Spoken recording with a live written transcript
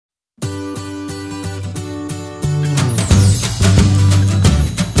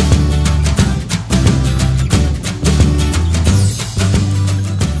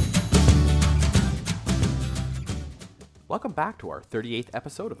Welcome back to our 38th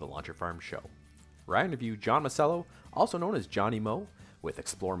episode of the Launcher Farm Show, where I interview John Masello, also known as Johnny Mo, with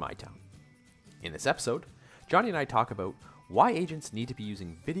Explore My Town. In this episode, Johnny and I talk about why agents need to be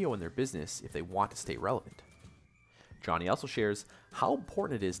using video in their business if they want to stay relevant. Johnny also shares how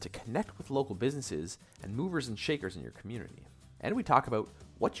important it is to connect with local businesses and movers and shakers in your community. And we talk about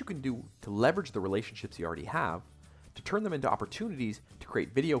what you can do to leverage the relationships you already have to turn them into opportunities to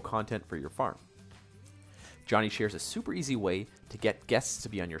create video content for your farm. Johnny shares a super easy way to get guests to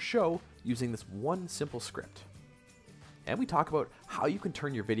be on your show using this one simple script. And we talk about how you can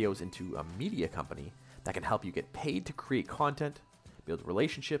turn your videos into a media company that can help you get paid to create content, build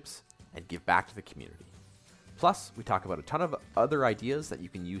relationships, and give back to the community. Plus, we talk about a ton of other ideas that you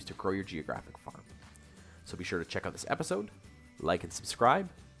can use to grow your geographic farm. So be sure to check out this episode, like and subscribe,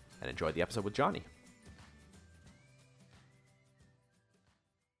 and enjoy the episode with Johnny.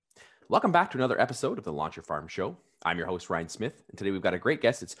 Welcome back to another episode of the Launcher Farm Show. I'm your host, Ryan Smith, and today we've got a great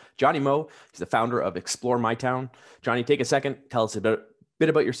guest. It's Johnny Mo. He's the founder of Explore My Town. Johnny, take a second. Tell us a bit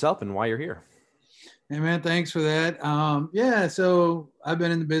about yourself and why you're here. Hey, man, thanks for that. So I've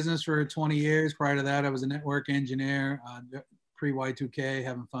been in the business for 20 years. Prior to that, I was a network engineer, pre-Y2K,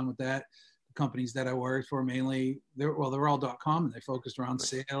 having fun with that. The companies that I worked for mainly, they're all .com, and they focused around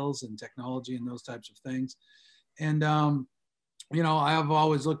sales and technology and those types of things. And I have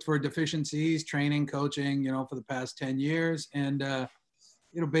always looked for deficiencies, training, coaching, for the past 10 years. And,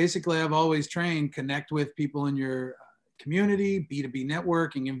 basically I've always trained, connect with people in your community, B2B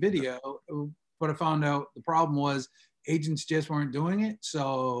networking and video. But I found out the problem was agents just weren't doing it.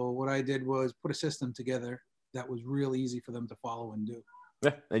 So what I did was put a system together that was real easy for them to follow and do.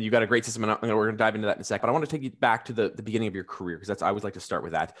 Yeah, and you've got a great system, and we're going to dive into that in a sec. But I want to take you back to the beginning of your career, because I always like to start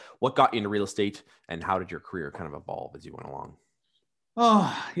with that. What got you into real estate, and how did your career kind of evolve as you went along?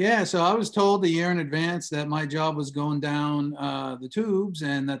 Oh, yeah. So I was told a year in advance that my job was going down the tubes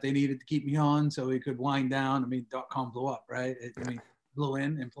and that they needed to keep me on so we could wind down. .com blew up, right? Blew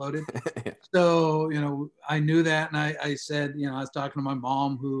in, imploded. So, I knew that. And I said, I was talking to my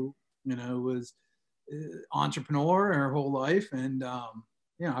mom who, was entrepreneur her whole life. And,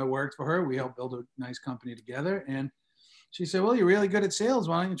 I worked for her. We helped build a nice company together. And she said, well, you're really good at sales.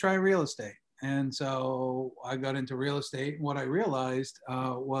 Why don't you try real estate? And so I got into real estate. And what I realized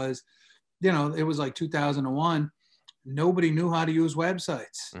was, it was like 2001. Nobody knew how to use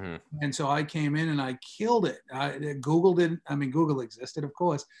websites. Mm-hmm. And so I came in and I killed it. Google didn't, Google existed, of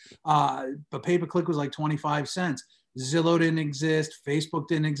course, but pay-per-click was like 25 cents. Zillow didn't exist. Facebook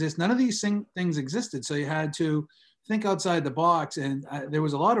didn't exist. None of these things existed. So you had to think outside the box. And there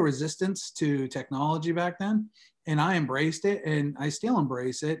was a lot of resistance to technology back then. And I embraced it, and I still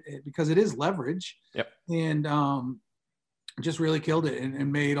embrace it because it is leverage. Yep. And just really killed it,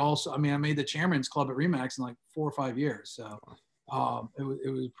 and made also. I made the Chairman's Club at Remax in like 4 or 5 years. So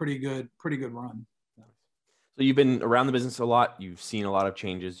it was pretty good run. So you've been around the business a lot. You've seen a lot of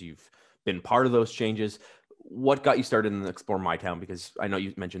changes. You've been part of those changes. What got you started in Explore My Town? Because I know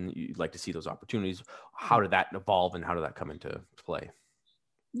you mentioned you'd like to see those opportunities. How did that evolve, and how did that come into play?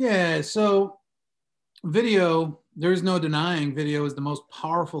 Yeah. So video, there's no denying video is the most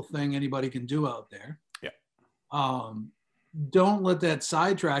powerful thing anybody can do out there. Yeah. Don't let that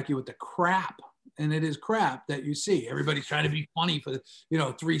sidetrack you with the crap. And it is crap that you see. Everybody's trying to be funny for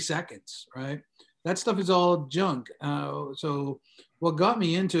 3 seconds, right? That stuff is all junk. So what got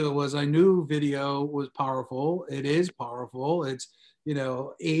me into it was I knew video was powerful. It is powerful. It's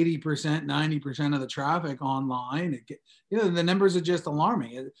 80%, 90% of the traffic online. The numbers are just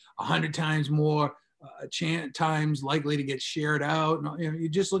alarming. 100 times more times likely to get shared out. You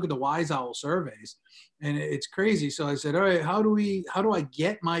just look at the Wise Owl surveys, and it's crazy. So I said, all right, how do I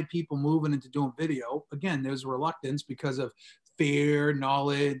get my people moving into doing video? Again, there's reluctance because of fear,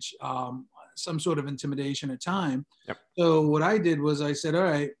 knowledge, some sort of intimidation at time. Yep. So what I did was I said, all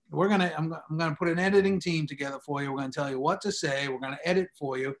right, I'm gonna put an editing team together for you. We're gonna tell you what to say. We're gonna edit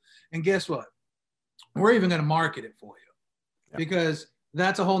for you, and guess what? We're even gonna market it for you. Yep. Because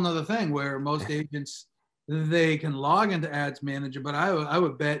that's a whole nother thing where most agents, they can log into Ads Manager, but I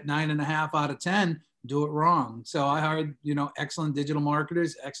would bet 9.5 out of 10 do it wrong. So I hired, excellent digital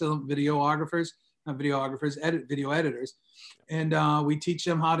marketers, excellent video editors, and we teach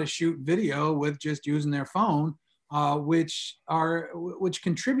them how to shoot video with just using their phone, which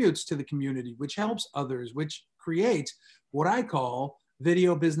contributes to the community, which helps others, which creates what I call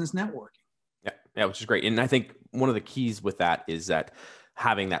video business networking. Yeah, which is great. And I think one of the keys with that is that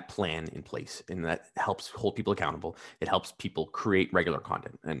having that plan in place, and that helps hold people accountable. It helps people create regular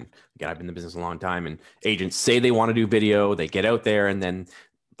content. And again, I've been in the business a long time, and agents say they want to do video, they get out there, and then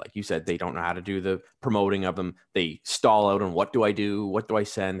like you said, they don't know how to do the promoting of them. They stall out on what do I do? What do I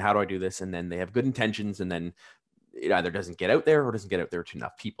send? How do I do this? And then they have good intentions, and then it either doesn't get out there or doesn't get out there to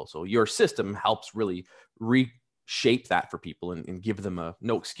enough people. So your system helps really reshape that for people and give them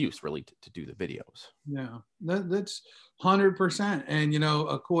no excuse really to do the videos. Yeah, that's 100%. And, you know,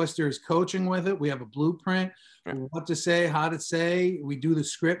 of course, there's coaching with it. We have a blueprint, what to say, how to say. We do the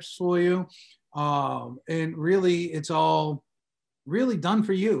scripts for you. And really, it's all really done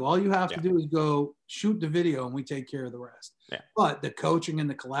for you. All you have to do is go shoot the video and we take care of the rest. But the coaching and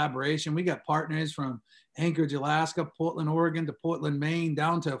the collaboration, we got partners from Anchorage, Alaska, Portland, Oregon, to Portland, Maine,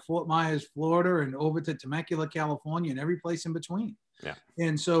 down to Fort Myers, Florida, and over to Temecula, California, and every place in between.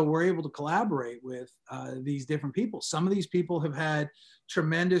 And so we're able to collaborate with these different people. Some of these people have had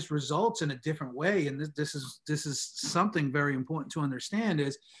tremendous results in a different way. And this is something very important to understand,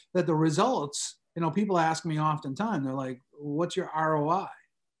 is that the results, you know, people ask me oftentimes, they're like, what's your ROI?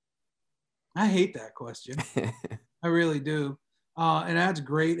 I hate that question. I really do. And that's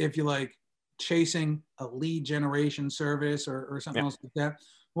great if you like chasing a lead generation service or something else like that.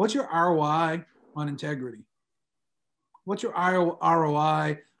 What's your ROI on integrity? What's your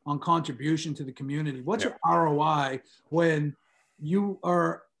ROI on contribution to the community? What's your ROI when you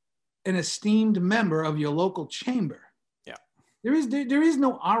are an esteemed member of your local chamber? There is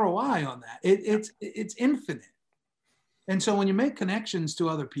no ROI on that. It's infinite. And so when you make connections to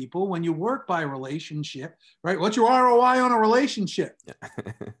other people, when you work by relationship, right? What's your ROI on a relationship?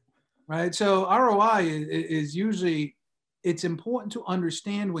 Right? So ROI is usually, it's important to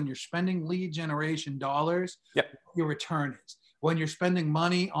understand when you're spending lead generation dollars, what your return is. When you're spending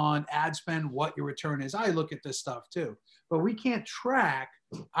money on ad spend, what your return is. I look at this stuff too, but we can't track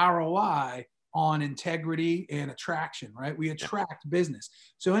ROI on integrity and attraction, right? We attract business.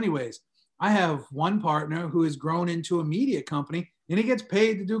 So anyways, I have one partner who has grown into a media company and he gets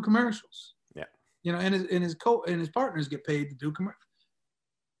paid to do commercials. You know, and his partners get paid to do commercials.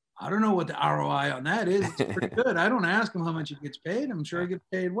 I don't know what the ROI on that is. It's pretty good. I don't ask him how much he gets paid. I'm sure he gets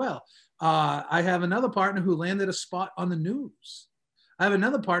paid well. I have another partner who landed a spot on the news. I have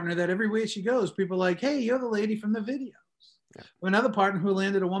another partner that everywhere she goes, people are like, hey, you're the lady from the videos. Another partner who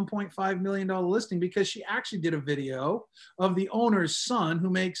landed a $1.5 million listing because she actually did a video of the owner's son who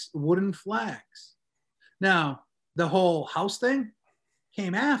makes wooden flags. Now, the whole house thing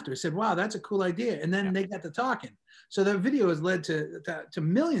came after, said, wow, that's a cool idea. And then they got to talking. So that video has led to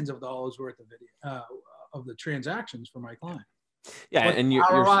millions of dollars worth of video of the transactions for my client. What's and your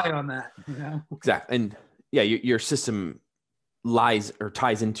ROI on that? You know? Exactly. And your system lies or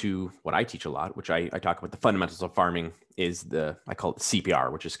ties into what I teach a lot, which I talk about. The fundamentals of farming is I call it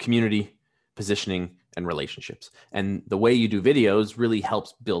CPR, which is community, positioning, and relationships. And the way you do videos really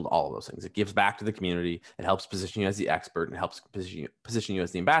helps build all of those things. It gives back to the community. It helps position you as the expert, and it helps position you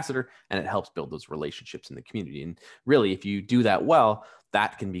as the ambassador, and it helps build those relationships in the community. And really, if you do that well,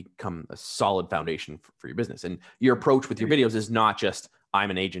 that can become a solid foundation for your business. And your approach with your videos is not just,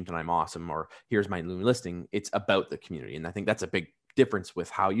 I'm an agent and I'm awesome, or here's my new listing. It's about the community. And I think that's a big difference with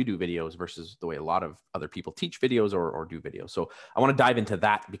how you do videos versus the way a lot of other people teach videos or do videos. So I want to dive into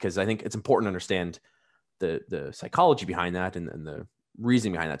that because I think it's important to understand the psychology behind that and the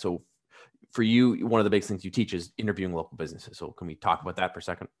reasoning behind that. So for you, one of the big things you teach is interviewing local businesses. So can we talk about that for a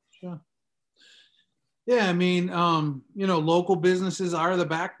second? Sure. Yeah, I mean, local businesses are the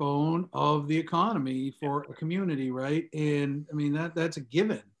backbone of the economy for a community, right? And I mean, that's a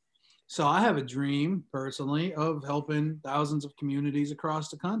given. So I have a dream personally of helping thousands of communities across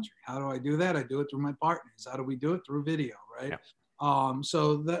the country. How do I do that? I do it through my partners. How do we do it? Through video, right?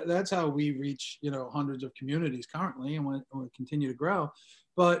 So that's how we reach, hundreds of communities currently, and we'll continue to grow.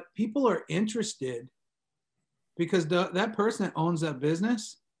 But people are interested because that person that owns that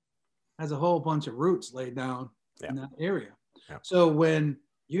business has a whole bunch of roots laid down in that area. So when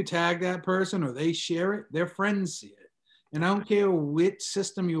you tag that person or they share it, their friends see it. And I don't care which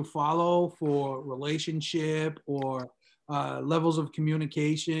system you follow for relationship or levels of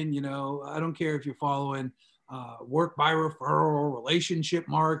communication. I don't care if you're following work by referral, relationship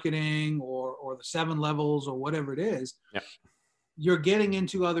marketing, or the 7 levels or whatever it is. You're getting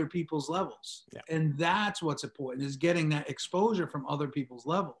into other people's levels. And that's what's important, is getting that exposure from other people's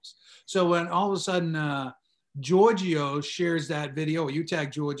levels. So when all of a sudden Giorgio shares that video, or you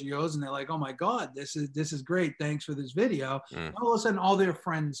tag Giorgio's and they're like, oh my God, this is great. Thanks for this video. All of a sudden, all their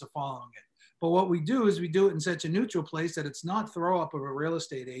friends are following it. But what we do is we do it in such a neutral place that it's not throw up of a real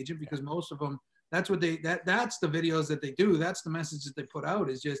estate agent, because most of them That's what that's the videos that they do. That's the message that they put out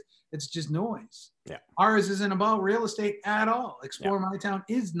it's just noise. Yeah. Ours isn't about real estate at all. Explore My Town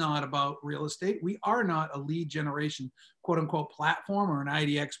is not about real estate. We are not a lead generation, quote unquote, platform or an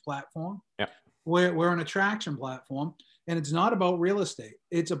IDX platform. Yeah. We're an attraction platform, and it's not about real estate.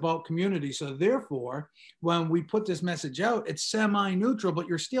 It's about community. So therefore, when we put this message out, it's semi-neutral, but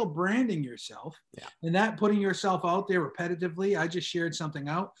you're still branding yourself. Yeah. And that putting yourself out there repetitively. I just shared something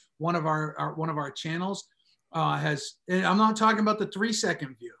out. One of our channels has, and I'm not talking about the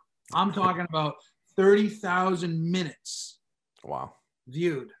 3-second view. I'm talking about 30,000 minutes. Wow.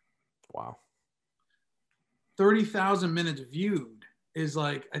 Viewed. Wow. 30,000 minutes viewed is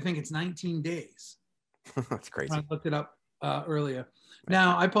like, I think it's 19 days. That's crazy. I looked it up earlier.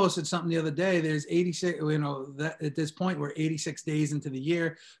 Now, I posted something the other day. There's 86, that at this point, we're 86 days into the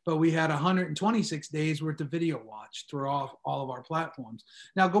year, but we had 126 days worth of video watch through all of our platforms.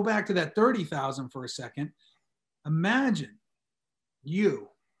 Now, go back to that 30,000 for a second. Imagine you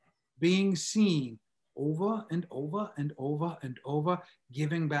being seen over and over and over and over,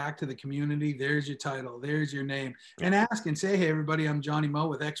 giving back to the community. There's your title, there's your name, and ask and say, hey, everybody, I'm Johnny Moe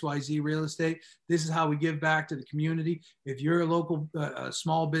with XYZ Real Estate. This is how we give back to the community. If you're a local,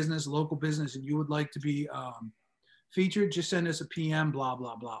 small business, local business, and you would like to be featured, just send us a PM, blah,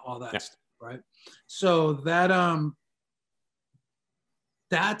 blah, blah, all that stuff, right? So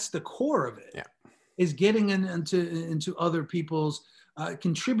that's the core of it, is getting into other people's,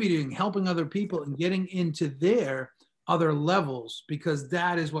 contributing, helping other people, and getting into their other levels, because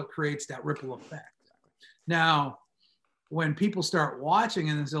that is what creates that ripple effect. Now, when people start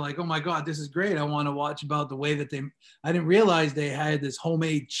watching and they're like, oh my God, this is great. I want to watch about the way that I didn't realize they had this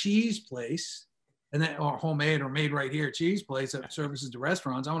homemade cheese place, or homemade or made right here cheese place that services to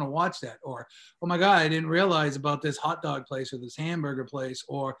restaurants. I want to watch that. Or, oh my God, I didn't realize about this hot dog place or this hamburger place.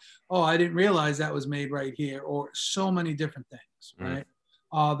 Or, oh, I didn't realize that was made right here. Or so many different things, right?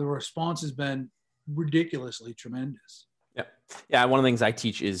 The response has been ridiculously tremendous. Yeah. One of the things I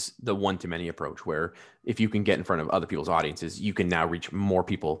teach is the one-to-many approach, where if you can get in front of other people's audiences, you can now reach more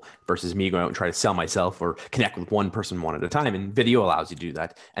people versus me going out and try to sell myself or connect with one person one at a time. And video allows you to do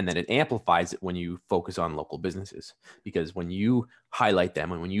that. And then it amplifies it when you focus on local businesses, because when you highlight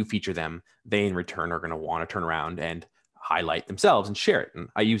them and when you feature them, they in return are going to want to turn around and highlight themselves and share it. And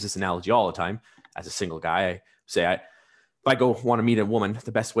I use this analogy all the time. As a single guy, I say, if I go want to meet a woman,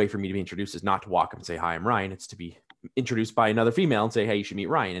 the best way for me to be introduced is not to walk up and say, hi, I'm Ryan. It's to be introduced by another female and say, hey, you should meet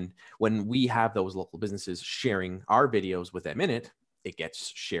Ryan. And when we have those local businesses sharing our videos with them in it, it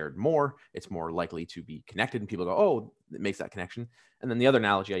gets shared more. It's more likely to be connected, and people go, oh, it makes that connection. And then the other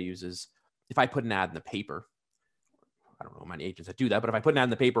analogy I use is, if I put an ad in the paper, I don't know many agents that do that, but if I put an ad in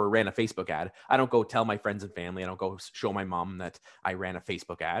the paper or ran a Facebook ad, I don't go tell my friends and family. I don't go show my mom that I ran a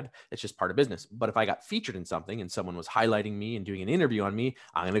Facebook ad. It's just part of business. But if I got featured in something and someone was highlighting me and doing an interview on me,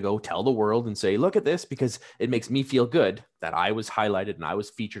 I'm going to go tell the world and say, look at this, because it makes me feel good that I was highlighted and I was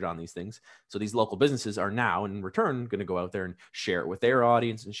featured on these things. So these local businesses are now in return going to go out there and share it with their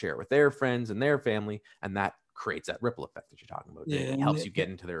audience and share it with their friends and their family. And that creates that ripple effect that you're talking about. It helps you get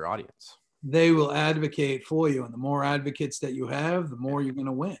into their audience. They will advocate for you, and the more advocates that you have, the more you're going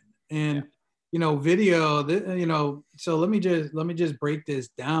to win. And video, so let me just break this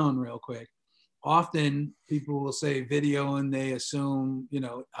down real quick. Often people will say video and they assume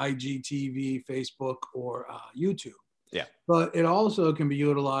IGTV, Facebook, or YouTube. But it also can be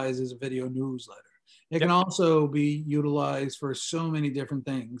utilized as a video newsletter. It can also be utilized for so many different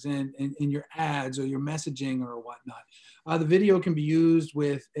things, and in your ads or your messaging or whatnot. The video can be used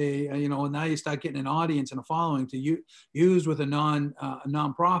with now you start getting an audience and a following to use with a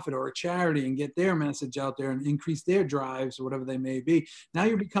nonprofit or a charity and get their message out there and increase their drives or whatever they may be. Now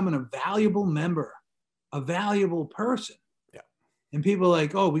you're becoming a valuable member, a valuable person. And people are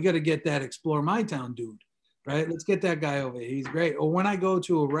like, oh, we got to get that Explore My Town dude. Right, let's get that guy over here. He's great. Or when I go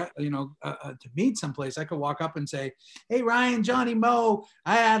to to meet someplace, I could walk up and say, "Hey, Ryan, Johnny Moe,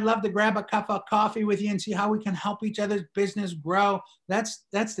 I'd love to grab a cup of coffee with you and see how we can help each other's business grow." That's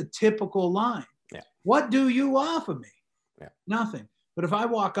the typical line. What do you offer me? Nothing. But if I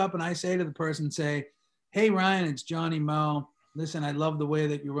walk up and I say to the person, say, "Hey, Ryan, it's Johnny Moe. Listen, I love the way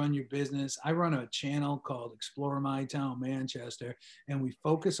that you run your business. I run a channel called Explore My Town Manchester, and we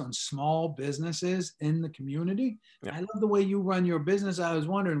focus on small businesses in the community. I love the way you run your business. I was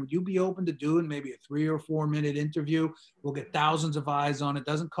wondering, would you be open to doing maybe a 3 or 4 minute interview? We'll get thousands of eyes on it.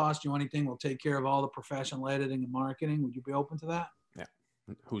 Doesn't cost you anything. We'll take care of all the professional editing and marketing. Would you be open to that?"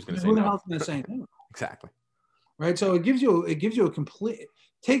 Who's going to say no? Who the hell's going to say no? Exactly. Right. So it gives you a complete,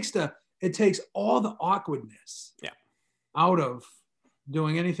 it takes all the awkwardness out of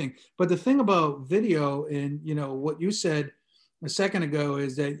doing anything. But the thing about video, and what you said a second ago,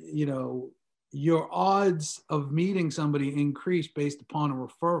 is that your odds of meeting somebody increase based upon a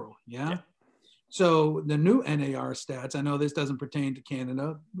referral. Yeah. So the new NAR stats, I know this doesn't pertain to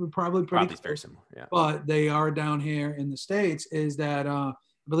Canada, probably very similar. Yeah. But they are down here in the States, is that I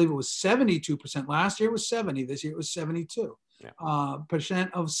believe it was 72%. Last year it was 70. This year it was 72.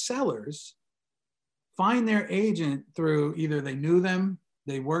 Percent of sellers find their agent through either they knew them,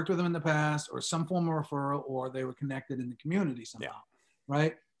 they worked with them in the past, or some form of referral, or they were connected in the community somehow,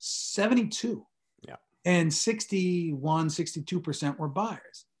 right? 72. Yeah. And 61, 62% were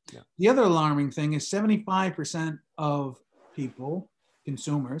buyers. Yeah. The other alarming thing is 75% of people,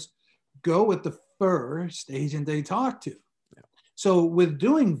 consumers, go with the first agent they talk to. Yeah. So with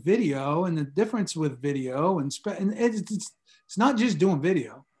doing video, and the difference with video, and it's not just doing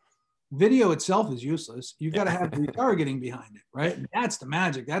video. Video itself is useless. You've got to have retargeting behind it, right? And that's the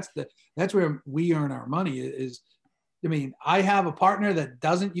magic. That's where we earn our money is. I mean, I have a partner that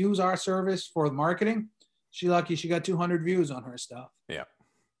doesn't use our service for marketing. She's lucky she got 200 views on her stuff. Yeah.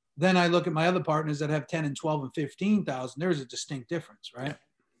 Then I look at my other partners that have 10 and 12 and 15,000. There's a distinct difference, right? Yeah.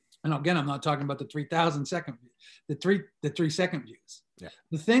 And again, I'm not talking about the 3,000 second, the 3 second views. Yeah.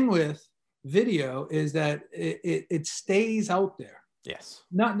 The thing with video is that it stays out there. Yes.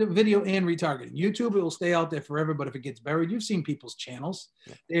 Not the video and retargeting. YouTube, it will stay out there forever, but if it gets buried, you've seen people's channels.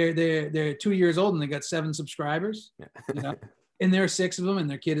 Yeah. They're 2 years old and they got 7 subscribers. Yeah. And there are 6 of them, and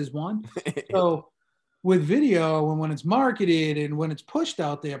their kid is 1. So with video, and when it's marketed and when it's pushed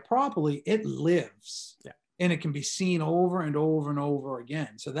out there properly, it lives. Yeah. And it can be seen over and over and over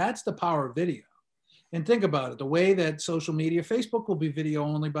again. So that's the power of video. And think about it, the way that social media, Facebook will be video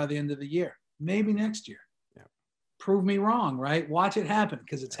only by the end of the year, maybe next year. Yeah. Prove me wrong, right? Watch it happen,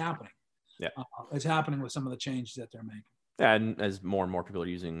 because it's happening. Yeah. It's happening with some of the changes that they're making. And as more and more people are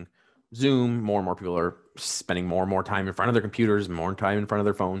using Zoom, more and more people are spending more and more time in front of their computers, more time in front of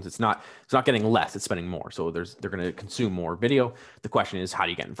their phones. It's not getting less, it's spending more. So they're going to consume more video. The question is, how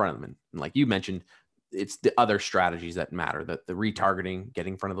do you get in front of them? And like you mentioned, it's the other strategies that matter, the retargeting,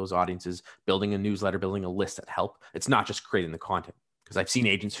 getting in front of those audiences, building a newsletter, building a list that help. It's not just creating the content, because I've seen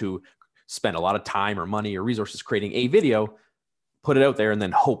agents who spend a lot of time or money or resources creating a video, put it out there, and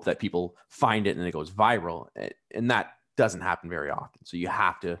then hope that people find it and it goes viral. And that doesn't happen very often. So you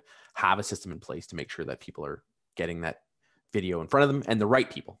have to have a system in place to make sure that people are getting that video in front of them, and the right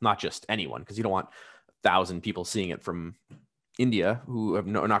people, not just anyone, because you don't want 1,000 people seeing it from India who are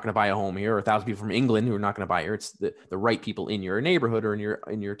not going to buy a home here, or 1,000 people from England who are not going to buy here. It's the right people in your neighborhood or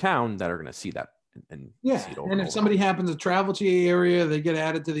in your town that are going to see that and see it over. And if somebody happens to travel to your area, they get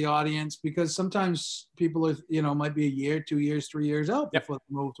added to the audience, because sometimes people are, might be a year, 2 years, 3 years out before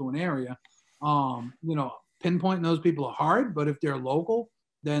they move to an area. Pinpointing those people are hard, but if they're local,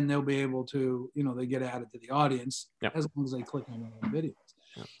 then they'll be able to, they get added to the audience as long as they click on one of the videos.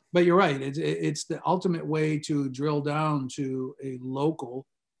 Yep. But you're right. It's the ultimate way to drill down to a local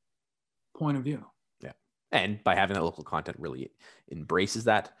point of view. Yeah. And by having that local content really embraces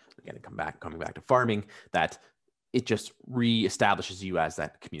that, again, coming back to farming, that it just reestablishes you as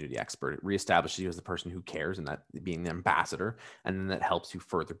that community expert. It reestablishes you as the person who cares, and that being the ambassador. And then that helps you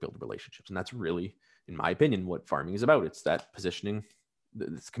further build relationships. And that's really, in my opinion, what farming is about. It's that positioning,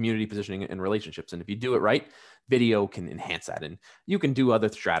 this community positioning and relationships. And if you do it right, video can enhance that. And you can do other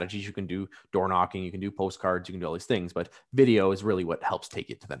strategies. You can do door knocking, you can do postcards, you can do all these things, but video is really what helps take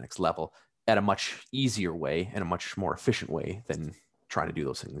it to the next level at a much easier way and a much more efficient way than trying to do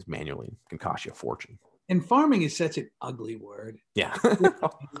those things manually. It can cost you a fortune. And farming is such an ugly word. Yeah.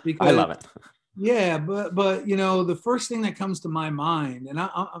 I love it. Yeah. But, the first thing that comes to my mind,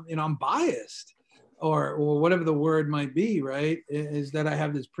 and I'm biased, or whatever the word might be, right, is that I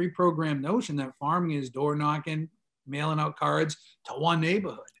have this pre-programmed notion that farming is door knocking, mailing out cards to one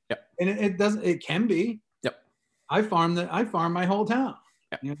neighborhood. Yep. And it can be. Yep. I farm my whole town.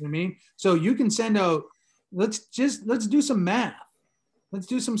 Yep. You know what I mean? So you can send out, let's do some math. Let's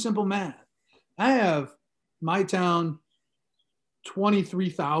do some simple math. I have my town,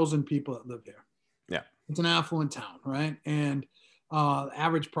 23,000 people that live here. Yeah. It's an affluent town, right? And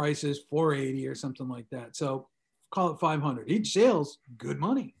average price is $480 or something like that. So call it $500. Each sale's good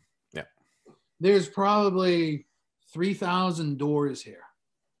money. Yeah. There's probably 3,000 doors here.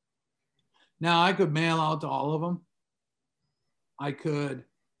 Now I could mail out to all of them. I could,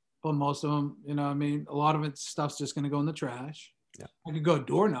 but most of them, a lot of stuff's just going to go in the trash. Yeah. I could go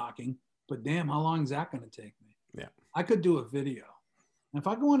door knocking, but damn, how long is that going to take me? Yeah. I could do a video. And if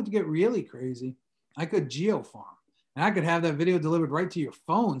I wanted to get really crazy, I could geofarm. And I could have that video delivered right to your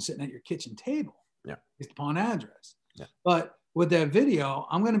phone sitting at your kitchen table. Yeah. Based upon address. Yeah. But with that video,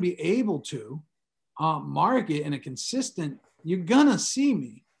 I'm going to be able to market in a consistent, you're going to see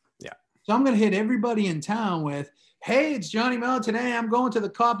me. Yeah. So I'm going to hit everybody in town with, hey, it's Johnny Mello. Today I'm going to the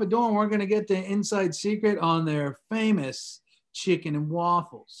Carpador and we're going to get the inside secret on their famous chicken and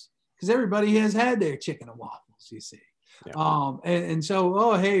waffles. Because everybody has had their chicken and waffles, you see. Yeah. And so,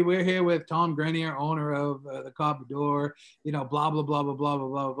 oh, hey, we're here with Tom Grenier, owner of the Carpador, you know, blah, blah, blah, blah, blah, blah,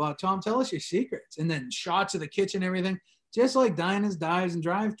 blah, blah. Tom, tell us your secrets. And then shots of the kitchen, everything, just like diners, dives, and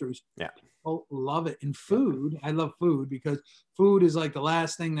drive-thrus. Yeah. Oh, love it. And food, I love food because food is like the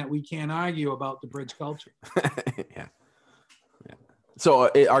last thing that we can't argue about the bridge culture. Yeah. Yeah.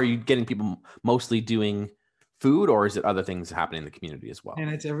 So are you getting people mostly doing food, or is it other things happening in the community as well? And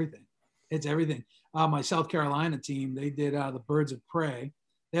it's everything. It's everything. My South Carolina team, they did the Birds of Prey.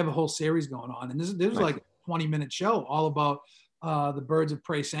 They have a whole series going on. And this was like a 20-minute show all about the Birds of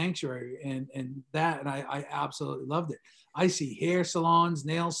Prey Sanctuary and I absolutely loved it. I see hair salons,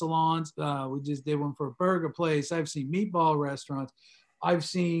 nail salons. We just did one for a burger place. I've seen meatball restaurants. I've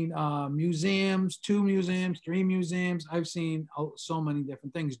seen museums, 2 museums, 3 museums. I've seen so many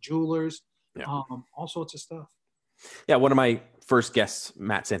different things, jewelers, all sorts of stuff. Yeah, one of my first guests,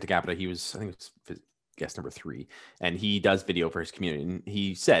 Matt Santagapita, he was, I think it was guest number 3, and he does video for his community. And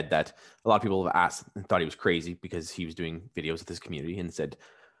he said that a lot of people have asked and thought he was crazy because he was doing videos with his community, and said,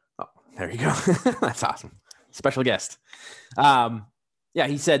 oh, there you go. That's awesome. Special guest. Yeah,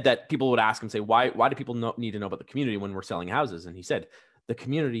 he said that people would ask him, say, why do people need to know about the community when we're selling houses? And he said, the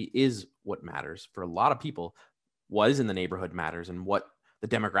community is what matters. For a lot of people, what is in the neighborhood matters, and what the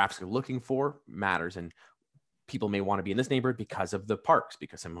demographics are looking for matters. And people may want to be in this neighborhood because of the parks,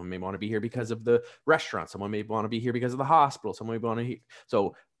 because someone may want to be here because of the restaurant, someone may want to be here because of the hospital, someone may want to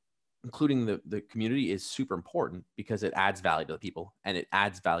so including the community is super important because it adds value to the people, and it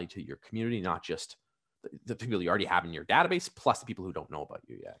adds value to your community, not just the people you already have in your database, plus the people who don't know about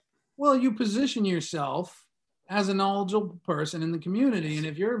you yet. Well, you position yourself as a knowledgeable person in the community, and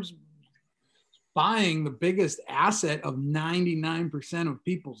if you're buying the biggest asset of 99% of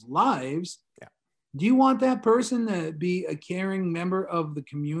people's lives, do you want that person to be a caring member of the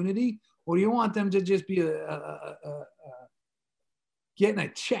community, or do you want them to just be getting a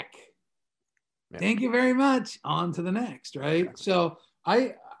check? Yeah. Thank you very much. On to the next, right? Exactly. So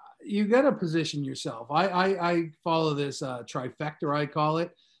you got to position yourself. I follow this trifecta, I call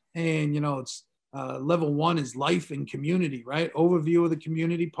it, and it's level 1 is life and community, right? Overview of the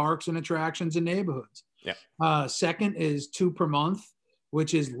community, parks and attractions and neighborhoods. Yeah. Second is 2 per month,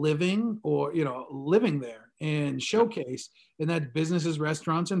 which is living there and showcase, and that's businesses,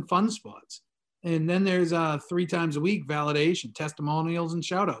 restaurants, and fun spots. And then there's 3 times a week validation, testimonials, and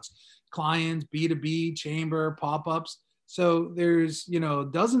shout outs, clients, B2B, chamber, pop-ups. So there's,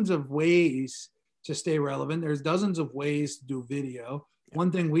 dozens of ways to stay relevant. There's dozens of ways to do video. One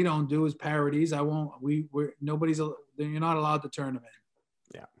thing we don't do is parodies. You're not allowed to turn them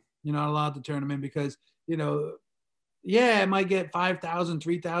in. Yeah. You're not allowed to turn them in because, it might get 5,000,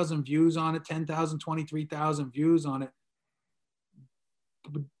 3,000 views on it, 10,000, 23,000 views on it.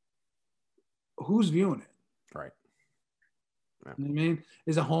 But who's viewing it? Right. Yeah. You know what I mean?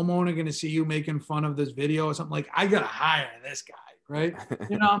 Is a homeowner going to see you making fun of this video or something like, I got to hire this guy, right?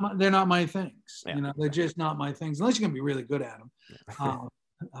 They're not my things. Yeah. They're just not my things, unless you're going to be really good at them.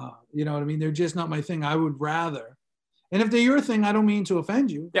 Yeah. You know what I mean? They're just not my thing. I would rather, and if they're your thing, I don't mean to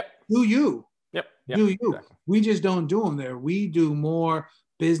offend you. Yep. Do you? Yep. Do you? Exactly. We just don't do them there. We do more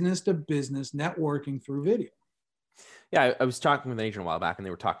business to business networking through video. Yeah, I was talking with an agent a while back, and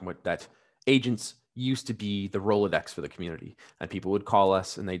they were talking about that agents used to be the Rolodex for the community, and people would call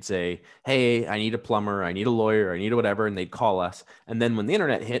us and they'd say, hey, I need a plumber, I need a lawyer, I need a whatever, and they'd call us. And then when the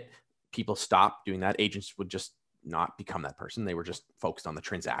internet hit, people stopped doing that. Agents would just not become that person. They were just focused on the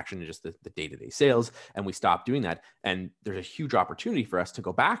transaction and just the day-to-day sales. And we stopped doing that. And there's a huge opportunity for us to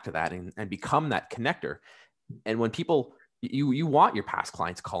go back to that and become that connector. And when people, you want your past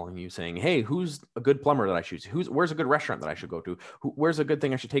clients calling you saying, hey, who's a good plumber that I should use? Where's a good restaurant that I should go to? Where's a good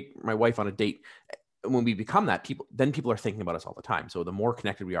thing I should take my wife on a date? When we become that, people are thinking about us all the time. So the more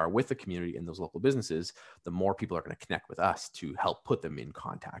connected we are with the community and those local businesses, the more people are going to connect with us to help put them in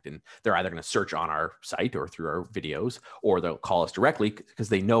contact. And they're either going to search on our site or through our videos, or they'll call us directly because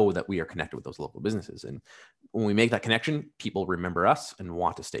they know that we are connected with those local businesses. And when we make that connection, people remember us and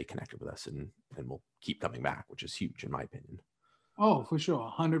want to stay connected with us, and we'll keep coming back, which is huge in my opinion. Oh, for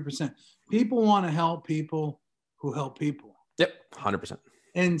sure. 100%. People want to help people who help people. Yep. 100%.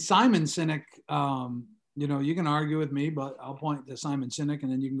 And Simon Sinek, you can argue with me, but I'll point to Simon Sinek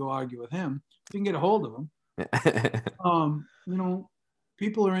and then you can go argue with him. You can get a hold of him.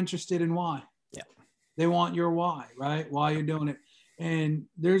 People are interested in why. Yeah. They want your why, right? Why you're doing it. And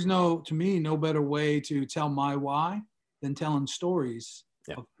there's to me, no better way to tell my why than telling stories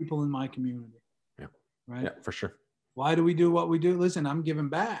of people in my community. Yeah. Right. Yeah, for sure. Why do we do what we do? Listen, I'm giving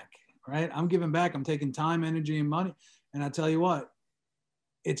back, right? I'm giving back. I'm taking time, energy, and money. And I tell you what,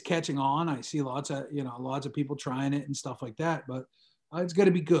 it's catching on. I see lots of people trying it and stuff like that, but it's got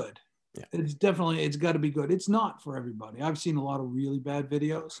to be good. Yeah. It's got to be good. It's not for everybody. I've seen a lot of really bad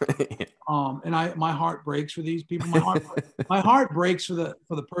videos. And my heart breaks for these people. My heart breaks for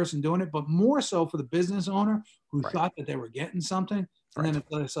the person doing it, but more so for the business owner who thought that they were getting something. And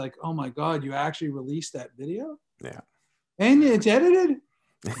then it's like, oh my God, you actually released that video? Yeah. And it's edited?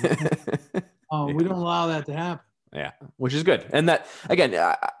 We don't allow that to happen. Yeah, which is good. And that, again,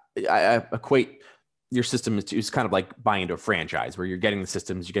 I equate your system is kind of like buying into a franchise where you're getting the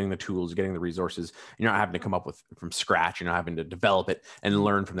systems, you're getting the tools, you're getting the resources. You're not having to come up with from scratch. You're not having to develop it and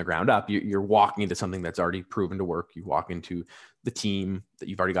learn from the ground up. You're walking into something that's already proven to work. You walk into the team that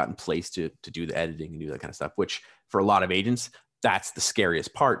you've already got in place to do the editing and do that kind of stuff, which for a lot of agents, that's the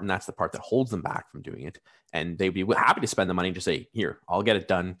scariest part. And that's the part that holds them back from doing it. And they'd be happy to spend the money and just say, here, I'll get it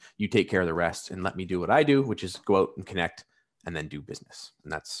done. You take care of the rest and let me do what I do, which is go out and connect and then do business.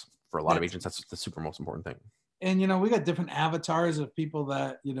 And that's, for a lot of agents, that's the super most important thing. And, we got different avatars of people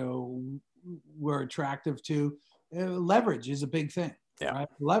that, we're attractive to. Leverage is a big thing. Yeah. Right?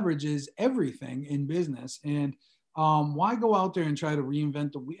 Leverage is everything in business. And why go out there and try to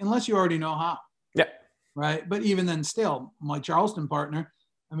reinvent the wheel unless you already know how? Yeah. Right. But even then still, my Charleston partner,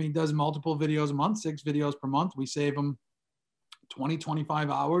 does multiple videos a month, 6 videos per month. We save them 20, 25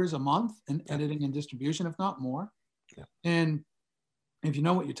 hours a month in editing and distribution, if not more. Yeah. And if you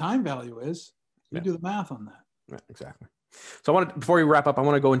know what your time value is, you do the math on that. Yeah, exactly. So before we wrap up, I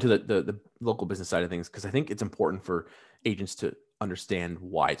want to go into the local business side of things, because I think it's important for agents to understand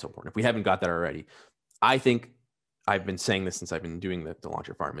why it's so important. If we haven't got that already, I think I've been saying this since I've been doing the Launch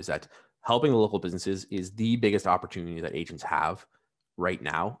Your Farm, is that helping the local businesses is the biggest opportunity that agents have right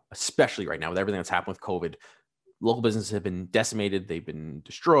now, especially right now with everything that's happened with COVID. Local businesses have been decimated. They've been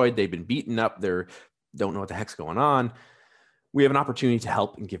destroyed. They've been beaten up. They don't know what the heck's going on. We have an opportunity to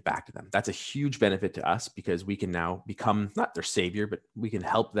help and give back to them. That's a huge benefit to us, because we can now become not their savior, but we can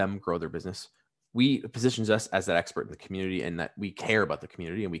help them grow their business. It positions us as that expert in the community, and that we care about the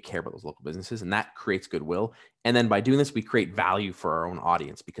community and we care about those local businesses, and that creates goodwill. And then by doing this, we create value for our own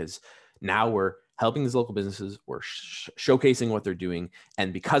audience, because now we're helping these local businesses, we're showcasing what they're doing.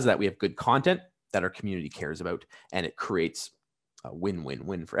 And because of that, we have good content that our community cares about, and it creates a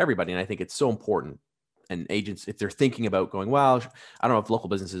win-win-win for everybody. And I think it's so important. And agents, if they're thinking about going, well, I don't know if local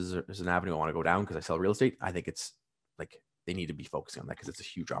businesses is an avenue I want to go down because I sell real estate, I think it's like they need to be focusing on that, because it's a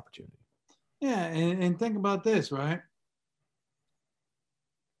huge opportunity. Yeah, and think about this, right?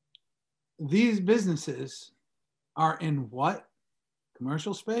 These businesses are in what?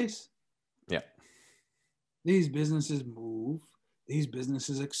 Commercial space? Yeah. These businesses move. These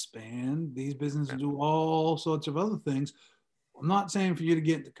businesses expand. These businesses do all sorts of other things. I'm not saying for you to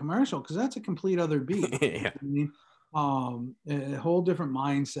get into commercial, because that's a complete other beat. Yeah. I mean, a whole different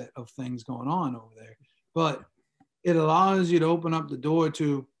mindset of things going on over there. But it allows you to open up the door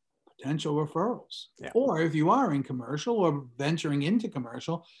to potential referrals. Yeah. Or if you are in commercial or venturing into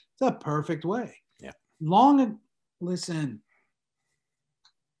commercial, it's a perfect way. Yeah. Listen,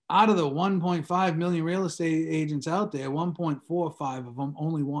 out of the 1.5 million real estate agents out there, 1.45 of them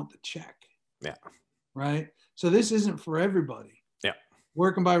only want the check. Yeah. Right? So this isn't for everybody. Yeah.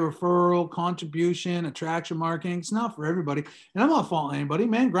 Working by referral, contribution, attraction marketing, it's not for everybody. And I'm not faulting anybody,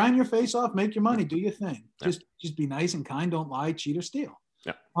 man. Grind your face off, make your money, do your thing. Yeah. Just be nice and kind, don't lie, cheat, or steal.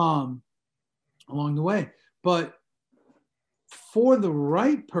 Yeah. Along the way. But for the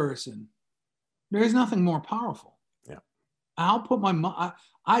right person, there's nothing more powerful. Yeah. I'll put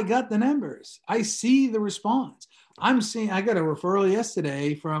I got the numbers. I see the response. I got a referral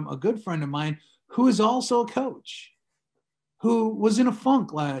yesterday from a good friend of mine who is also a coach, who was in a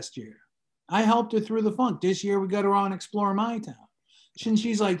funk last year. I helped her through the funk. This year we got her on Explore My Town. And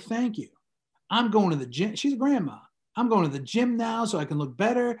she's like, thank you. I'm going to the gym. She's a grandma. I'm going to the gym now so I can look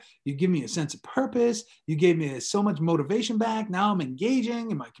better. You give me a sense of purpose. You gave me so much motivation back. Now I'm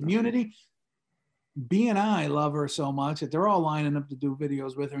engaging in my community. BNI love her so much that they're all lining up to do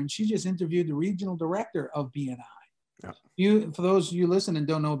videos with her. And she just interviewed the regional director of BNI. Yeah. For those of you listening and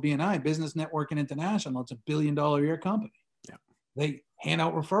don't know BNI, Business Networking International, it's $1 billion a year company. Yeah. They hand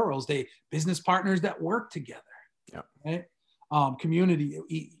out referrals. They business partners that work together. Yeah. Right. Community,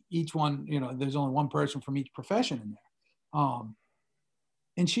 each one, there's only one person from each profession in there.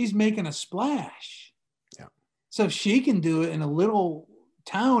 And she's making a splash. Yeah. So if she can do it in a little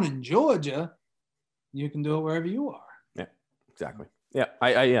town in Georgia, you can do it wherever you are. Yeah, exactly. Yeah.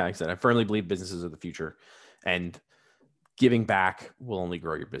 Like I said, I firmly believe businesses are the future, and giving back will only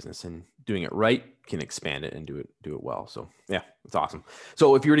grow your business, and doing it right can expand it and do it well. So yeah, it's awesome.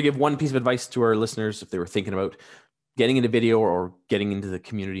 So if you were to give one piece of advice to our listeners, if they were thinking about getting into video or getting into the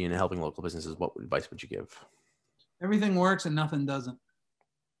community and helping local businesses, what advice would you give? Everything works and nothing doesn't.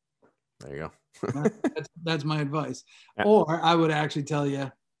 There you go. that's my advice. Yeah. Or I would actually tell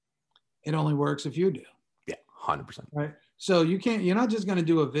you, it only works if you do. Yeah, 100%. Right. So you're not just going to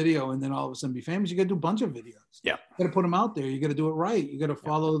do a video and then all of a sudden be famous. You got to do a bunch of videos. Yeah. You got to put them out there. You got to do it right. You got to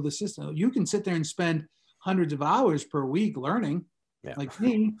follow the system. You can sit there and spend hundreds of hours per week learning, like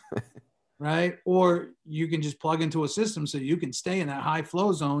me, right? Or you can just plug into a system so you can stay in that high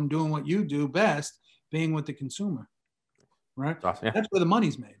flow zone doing what you do best, being with the consumer. Right. Awesome. Yeah. That's where the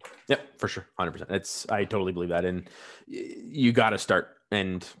money's made. Yep, for sure. 100%. I totally believe that. And you got to start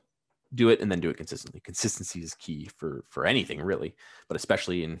and do it, and then do it consistently. Consistency is key for anything really, but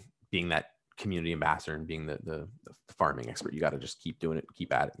especially in being that community ambassador and being the farming expert. You got to just keep doing it,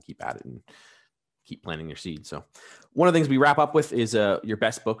 keep at it and keep planting your seeds. So one of the things we wrap up with is your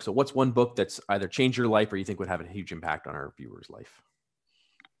best book. So what's one book that's either changed your life or you think would have a huge impact on our viewers' life?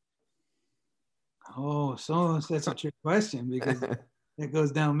 Oh, so that's a trick question because it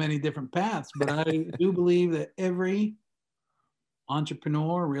goes down many different paths. But I do believe that every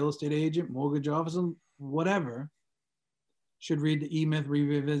entrepreneur, real estate agent, mortgage officer, whatever, should read the E-Myth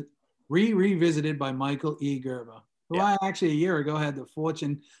Revisited by Michael E. Gerber, who I actually a year ago had the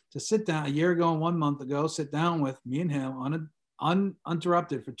fortune to sit down, a year ago and 1 month ago, sit down with me and him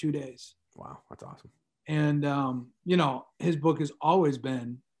uninterrupted for 2 days. Wow, that's awesome. And, his book has always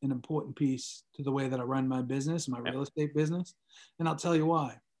been an important piece to the way that I run my business, my real estate business. And I'll tell you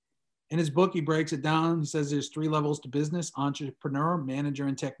why. In his book, he breaks it down. He says there's 3 levels to business: entrepreneur, manager,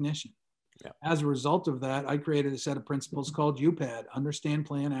 and technician. Yeah. As a result of that, I created a set of principles called UPAD: understand,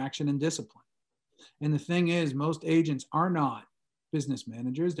 plan, action, and discipline. And the thing is, most agents are not business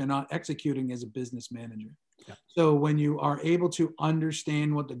managers. They're not executing as a business manager. Yeah. So when you are able to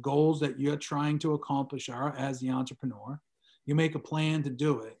understand what the goals that you're trying to accomplish are as the entrepreneur, you make a plan to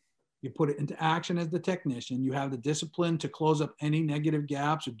do it. You put it into action as the technician. You have the discipline to close up any negative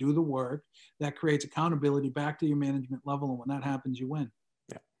gaps or do the work. That creates accountability back to your management level. And when that happens, you win.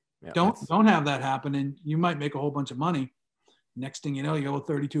 Yeah, don't have that happen. And you might make a whole bunch of money. Next thing you know, you owe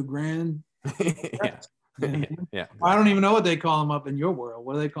 32 grand. Yeah. I don't even know what they call them up in your world.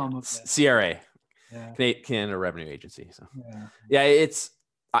 What do they call them up there? CRA, Canada Revenue Agency. So it's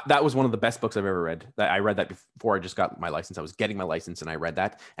that was one of the best books I've ever read. I read that before I just got my license. I was getting my license and I read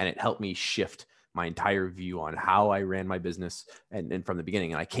that, and it helped me shift my entire view on how I ran my business and from the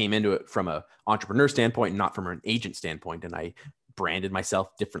beginning. And I came into it from an entrepreneur standpoint, not from an agent standpoint. And I branded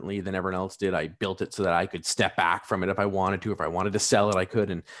myself differently than everyone else did. I built it so that I could step back from it if I wanted to. If I wanted to sell it, I could.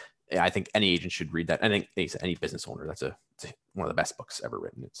 And I think any agent should read that. I think any business owner, it's one of the best books ever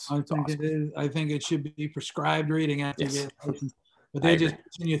written. It's awesome. It is. I think it should be prescribed reading after you get a license. But they just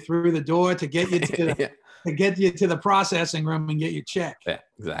send you through the door to get you to the processing room and get your check. Yeah,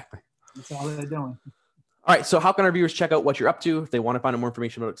 exactly. That's all they're doing. All right. So how can our viewers check out what you're up to if they want to find out more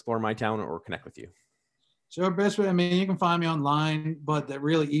information about Explore My Town or connect with you? So best way, you can find me online, but the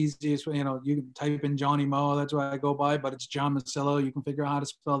really easiest way, you can type in Johnny Mo. That's what I go by, but it's John Masello. You can figure out how to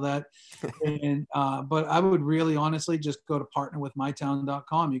spell that. And but I would really honestly just go to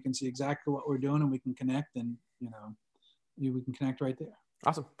partnerwithmytown.com. You can see exactly what we're doing, and we can connect, and we can connect right there.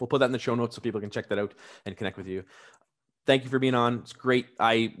 Awesome. We'll put that in the show notes so people can check that out and connect with you. Thank you for being on. It's great.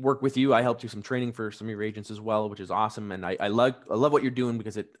 I work with you. I helped you some training for some of your agents as well, which is awesome. And I love what you're doing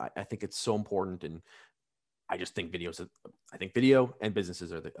because I think it's so important. And I just think video and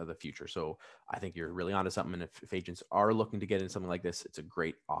businesses are the future. So I think you're really onto something. And if agents are looking to get into something like this, it's a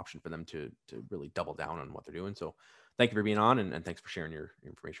great option for them to really double down on what they're doing. So thank you for being on, and thanks for sharing your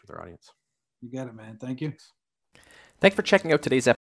information with our audience. You got it, man. Thank you. Thanks for checking out today's episode.